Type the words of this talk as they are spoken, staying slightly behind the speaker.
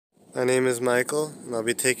My name is Michael, and I'll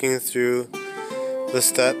be taking you through the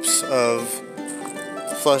steps of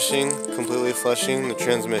completely flushing the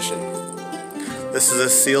transmission. This is a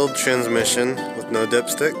sealed transmission with no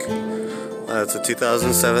dipstick. It's a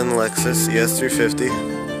 2007 Lexus ES350.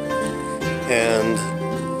 And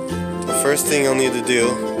the first thing you'll need to do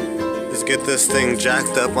is get this thing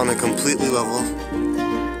jacked up on a completely level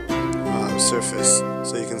surface.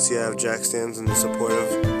 So you can see I have jack stands and supportive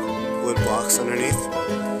wood blocks underneath.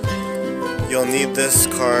 You'll need this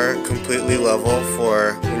car completely level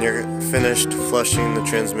for when you're finished flushing the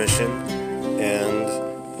transmission, and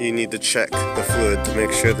you need to check the fluid to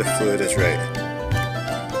make sure the fluid is right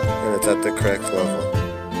and it's at the correct level.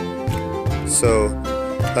 So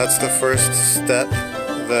that's the first step.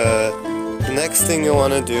 The next thing you'll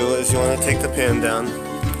want to do is you want to take the pan down,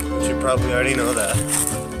 which you probably already know that.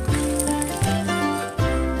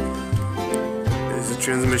 There's the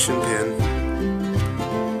transmission pan.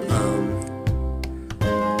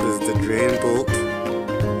 Drain bolt.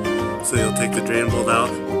 So you'll take the drain bolt out.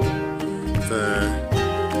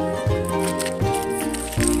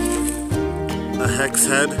 A hex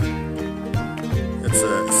head. It's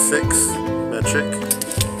a 6 metric.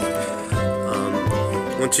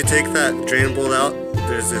 Once you take that drain bolt out,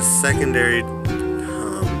 there's a secondary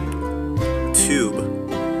tube,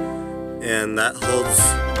 and that holds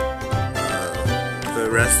the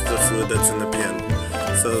rest of the fluid that's in the pan.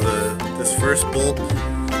 So this first bolt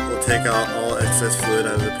take out all excess fluid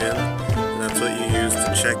out of the pan, and that's what you use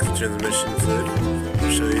to check the transmission fluid.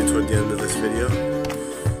 I'll show you toward the end of this video.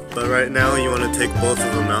 But right now you want to take both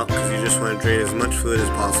of them out because you just want to drain as much fluid as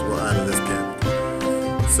possible out of this pan.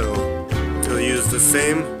 So you'll use the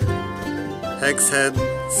same hex head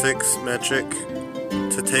 6 metric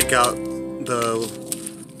to take out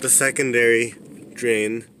the secondary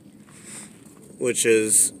drain, which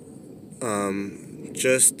is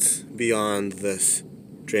just beyond this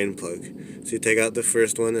drain plug. So you take out the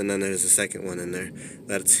first one, and then there's a second one in there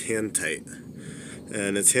that's hand tight,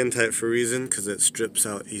 and it's hand tight for a reason, because it strips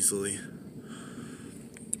out easily.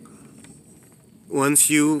 Once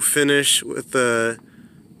you finish with the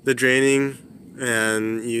draining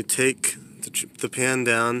and you take the pan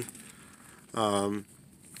down, you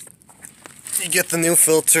get the new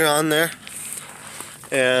filter on there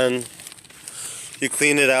and you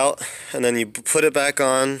clean it out, and then you put it back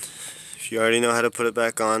on. You already know how to put it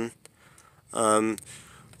back on.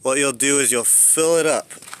 What you'll do is you'll fill it up.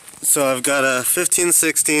 So I've got a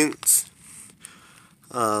 15/16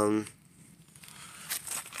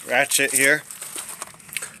 ratchet here,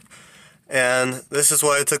 and this is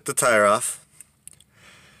why I took the tire off.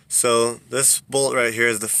 So this bolt right here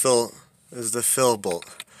is the fill bolt,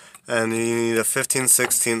 and you need a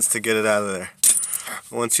 15/16 to get it out of there.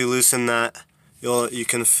 Once you loosen that, you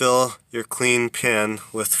can fill your clean pan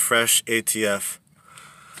with fresh ATF.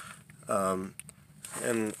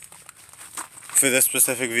 And for this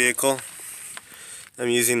specific vehicle, I'm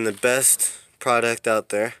using the best product out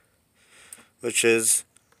there, which is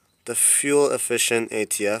the fuel efficient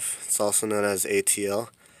ATF. It's also known as ATL,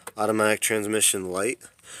 Automatic Transmission Light.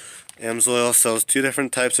 AMSOIL sells 2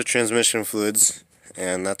 different types of transmission fluids,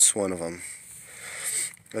 and that's one of them.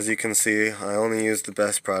 As you can see, I only use the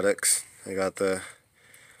best products. I got the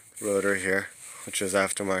rotor here, which is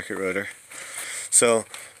aftermarket rotor. So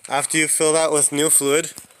after you fill that with new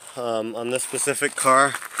fluid, on this specific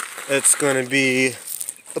car, it's going to be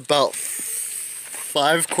about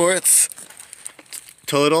 5 quarts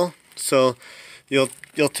total. So you'll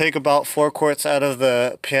take about 4 quarts out of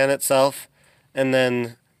the pan itself, and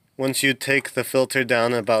then once you take the filter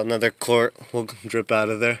down, about another quart will drip out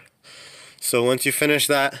of there. So once you finish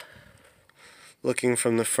that, looking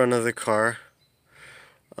from the front of the car,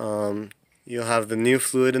 you'll have the new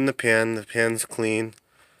fluid in the pan's clean.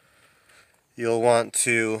 You'll want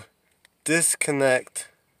to disconnect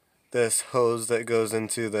this hose that goes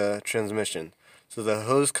into the transmission. So the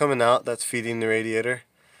hose coming out that's feeding the radiator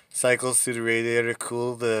cycles through the radiator,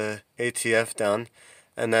 cool the ATF down,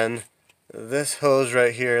 and then this hose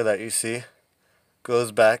right here that you see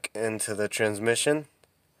goes back into the transmission.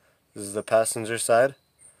 This is the passenger side.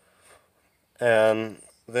 And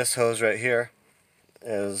this hose right here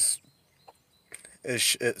it's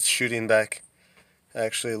shooting back,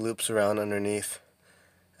 actually loops around underneath,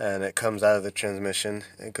 and it comes out of the transmission.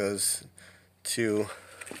 It goes to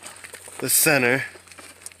the center.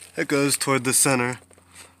 It goes toward the center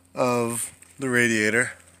of the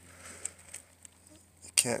radiator.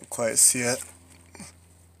 You can't quite see it.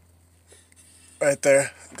 Right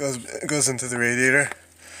there, it goes into the radiator,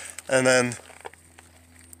 and then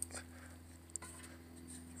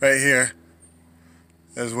right here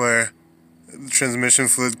is where the transmission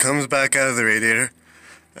fluid comes back out of the radiator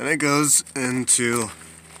and it goes into,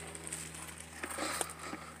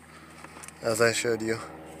 as I showed you,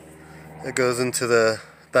 it goes into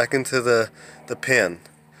back into the pan.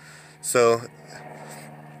 So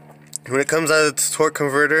when it comes out of its torque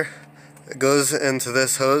converter, it goes into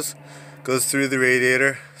this hose, goes through the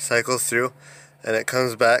radiator, cycles through, and it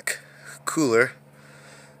comes back cooler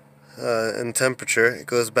in temperature. It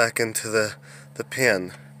goes back into the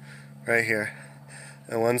pan right here,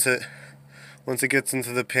 and once it gets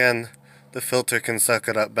into the pan, the filter can suck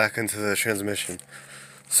it up back into the transmission.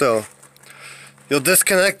 So you'll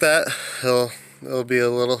disconnect that. It'll be a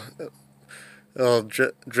little, it'll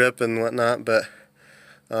drip and whatnot, but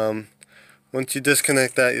once you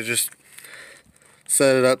disconnect that, you just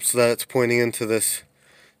set it up so that it's pointing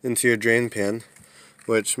into your drain pan,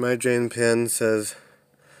 which my drain pan says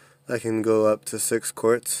I can go up to 6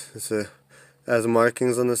 quarts. It has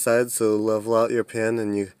markings on the side, so level out your pan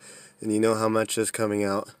and you know how much is coming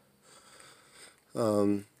out.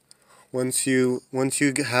 Once you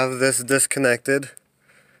have this disconnected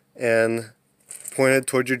and pointed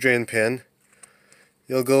towards your drain pan,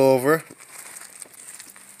 you'll go over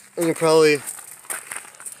and you'll probably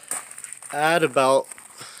add about,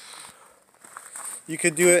 you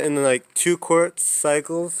could do it in like 2 quart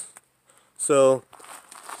cycles. So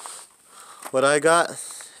what I got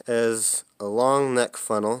is a long neck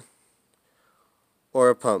funnel or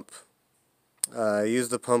a pump. I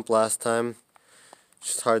used the pump last time. It's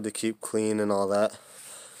just hard to keep clean and all that.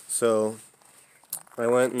 So I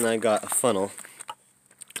went and I got a funnel,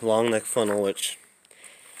 long neck funnel, which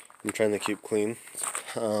I'm trying to keep clean.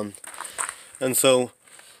 And so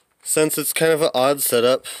since it's kind of an odd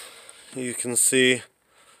setup, you can see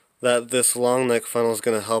that this long neck funnel is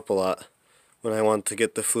going to help a lot when I want to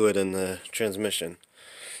get the fluid in the transmission.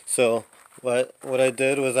 So what I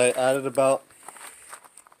did was I added about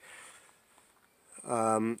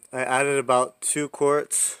 2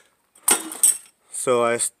 quarts. So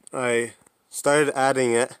I started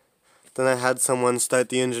adding it. Then I had someone start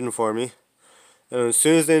the engine for me, and as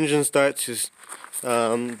soon as the engine starts, just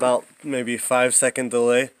about maybe 5-second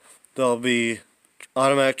delay, there'll be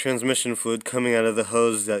automatic transmission fluid coming out of the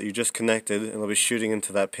hose that you just connected, and it'll be shooting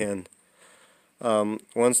into that pan.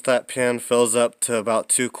 Once that pan fills up to about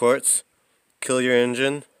 2 quarts, kill your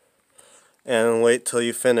engine and wait till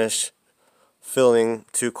you finish filling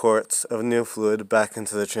 2 quarts of new fluid back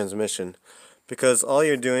into the transmission, because all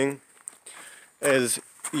you're doing is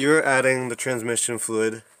you're adding the transmission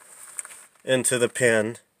fluid into the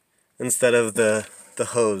pan instead of the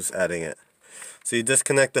hose adding it. So you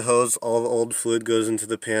disconnect the hose, all the old fluid goes into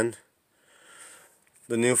the pan,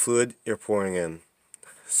 the new fluid you're pouring in.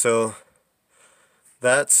 So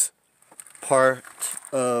that's part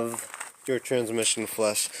of your transmission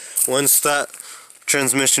flush. Once that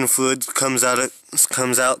transmission fluid comes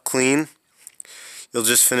out clean, you'll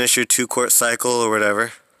just finish your 2 quart cycle or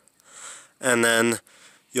whatever, and then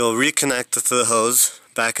you'll reconnect to the hose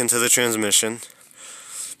back into the transmission.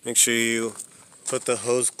 Make sure you put the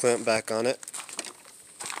hose clamp back on it,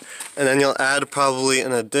 and then you'll add probably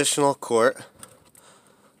an additional quart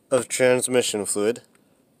of transmission fluid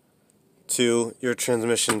to your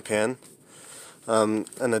transmission pan,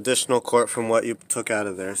 an additional quart from what you took out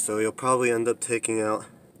of there. So you'll probably end up taking out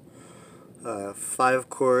 5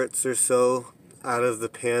 quarts or so out of the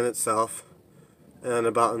pan itself, and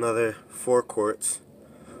about another 4 quarts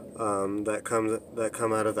that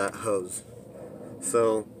come out of that hose.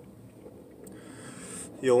 So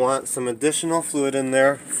you'll want some additional fluid in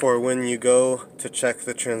there for when you go to check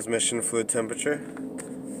the transmission fluid temperature,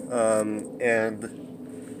 and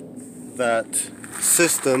that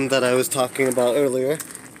system that I was talking about earlier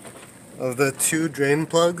of the 2 drain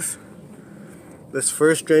plugs. This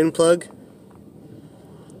first drain plug,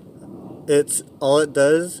 all it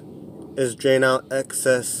does is drain out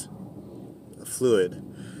excess fluid.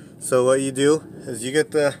 So what you do is you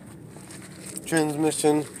get the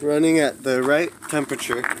transmission running at the right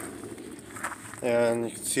temperature, and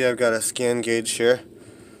you can see I've got a Scangauge here.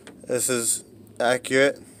 This is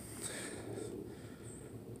accurate.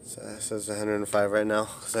 So it says 105 right now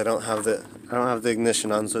because I don't have the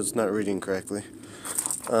ignition on, so it's not reading correctly.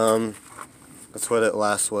 That's what it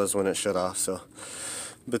last was when it shut off. So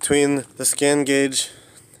between the Scangauge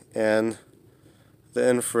and the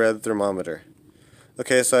infrared thermometer.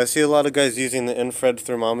 Okay, so I see a lot of guys using the infrared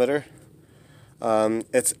thermometer.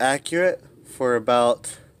 It's accurate for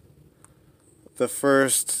about the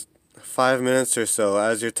first 5 minutes or so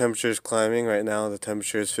as your temperature is climbing. Right now the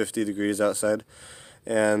temperature is 50 degrees outside,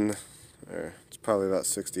 and it's probably about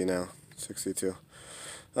 60 now, 62.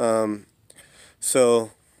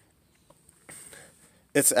 So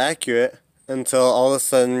it's accurate until all of a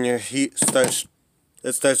sudden your heat starts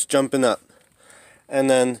jumping up, and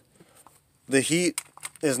then the heat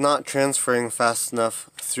is not transferring fast enough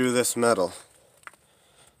through this metal.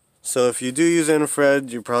 So if you do use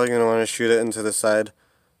infrared, you're probably going to want to shoot it into the side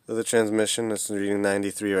of the transmission. It's reading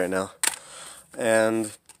 93 right now,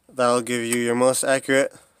 and that'll give you your most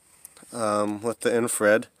accurate with the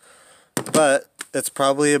infrared, but it's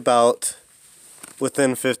probably about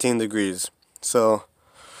within 15 degrees. So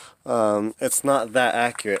it's not that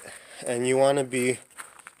accurate, and you want to be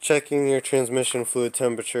checking your transmission fluid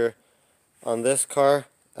temperature on this car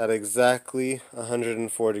at exactly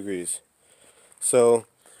 104 degrees. So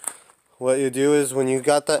what you do is, when you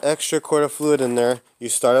got that extra quart of fluid in there, you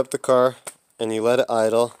start up the car and you let it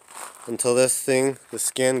idle until this thing, the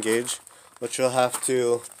Scangauge, which you'll have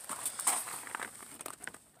to,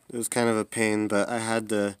 it was kind of a pain, but I had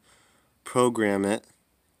to program it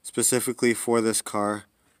specifically for this car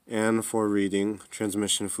and for reading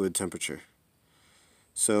transmission fluid temperature.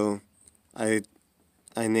 So I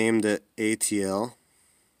named it ATL,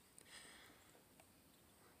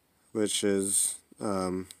 which is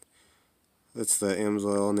it's the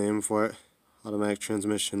AMSOIL name for it, automatic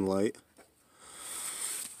transmission light.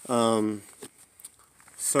 So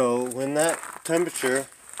when that temperature,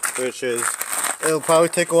 which is, it'll probably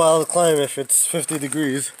take a while to climb if it's 50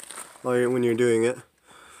 degrees when you're doing it.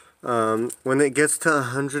 When it gets to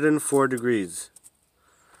 104 degrees,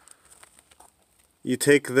 you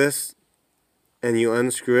take this and you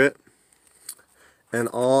unscrew it, and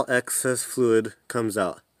all excess fluid comes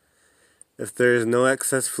out. If there is no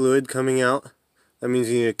excess fluid coming out, that means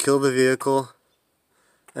you need to kill the vehicle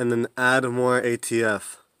and then add more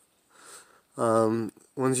ATF.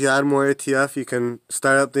 Once you add more ATF, you can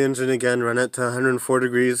start up the engine again, run it to 104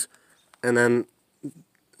 degrees, and then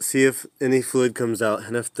see if any fluid comes out.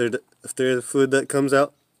 And if there's fluid that comes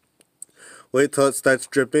out, wait till it starts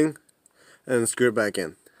dripping and screw it back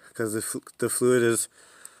in, because the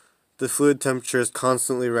fluid temperature is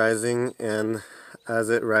constantly rising, and as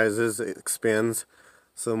it rises, it expands,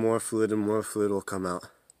 so more fluid and more fluid will come out.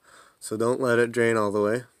 So don't let it drain all the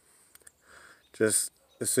way. Just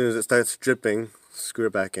as soon as it starts dripping, screw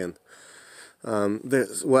it back in.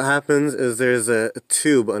 What happens is there's a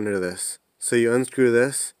tube under this. So you unscrew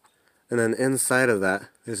this, and then inside of that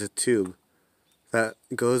there's a tube that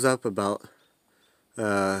goes up about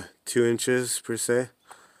 2 inches per se,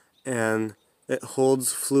 and it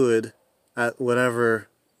holds fluid at whatever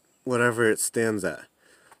it stands at.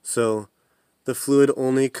 So the fluid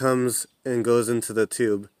only comes and goes into the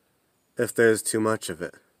tube if there's too much of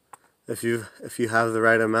it. If you have the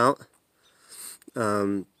right amount,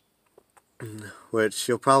 which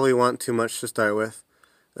you'll probably want too much to start with,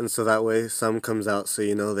 and so that way some comes out, so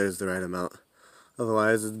you know there's the right amount.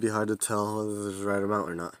 Otherwise it'd be hard to tell whether there's the right amount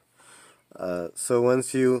or not. So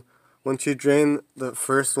once you drain the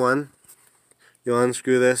first one, you'll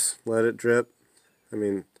unscrew this, let it drip,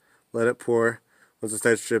 let it pour. Once it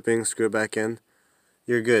starts dripping, screw it back in.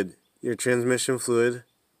 You're good. Your transmission fluid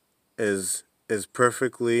is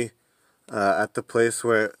perfectly at the place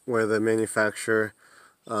where the manufacturer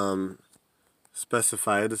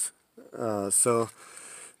specified. So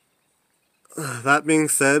that being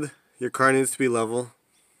said, your car needs to be level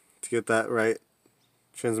to get that right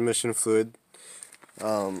transmission fluid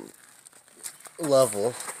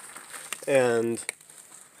level, and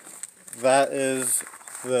that is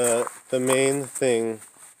the main thing.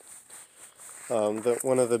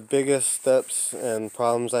 One of the biggest steps and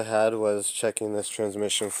problems I had was checking this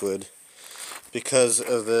transmission fluid, because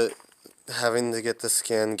of having to get the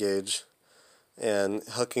Scangauge and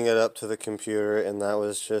hooking it up to the computer, and that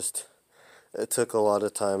was just, it took a lot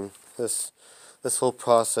of time. This whole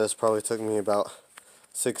process probably took me about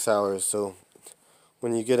 6 hours. So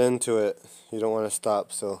when you get into it, you don't want to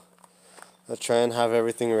stop. So I try and have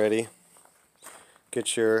everything ready.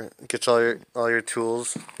 Get all your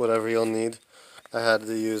tools, whatever you'll need. I had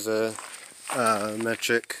to use a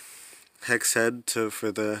metric hex head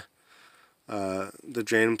for the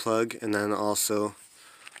drain plug, and then also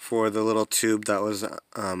for the little tube that was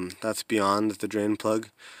that's beyond the drain plug,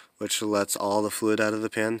 which lets all the fluid out of the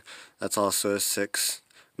pan. That's also a 6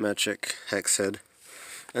 metric hex head,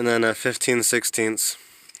 and then a 15/16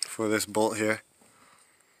 for this bolt here,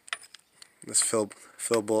 this fill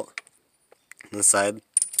bolt on the side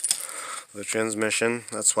of the transmission.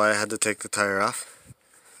 That's why I had to take the tire off,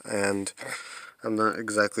 and I'm not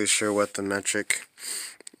exactly sure what the metric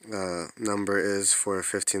number is for a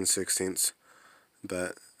 15/16,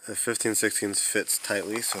 but a 15/16 fits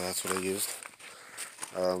tightly, so that's what I used.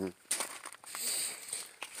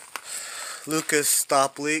 Lucas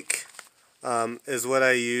stop leak. is what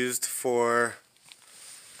I used for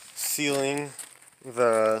sealing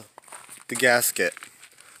the gasket,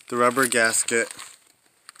 the rubber gasket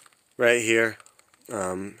right here,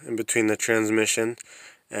 in between the transmission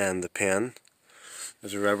and the pan.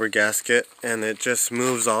 There's a rubber gasket, and it just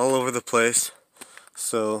moves all over the place.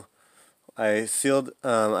 So I sealed,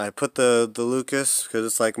 I put the Lucas, because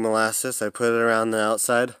it's like molasses, I put it around the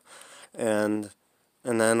outside, and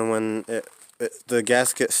then when the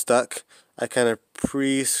gasket stuck, I kind of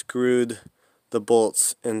pre-screwed the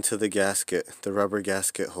bolts into the gasket, the rubber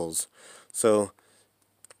gasket holes. So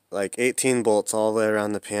like 18 bolts all the way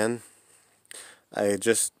around the pan. I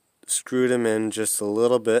just screwed them in just a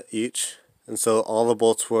little bit each, and so all the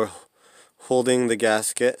bolts were holding the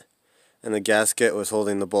gasket, and the gasket was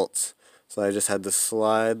holding the bolts. So I just had to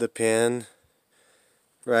slide the pan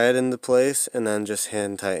right into place and then just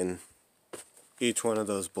hand tighten each one of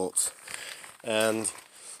those bolts. And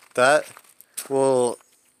that's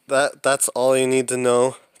all you need to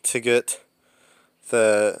know to get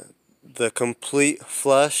the complete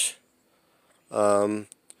flush,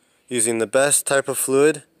 using the best type of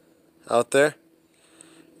fluid out there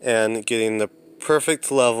and getting the perfect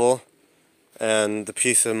level and the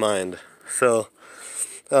peace of mind. So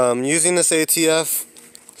using this ATF,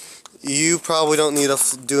 you probably don't need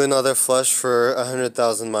to do another flush for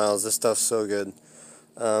 100,000 miles. This stuff's so good.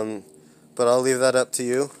 But I'll leave that up to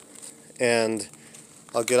you, and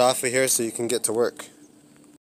I'll get off of here so you can get to work.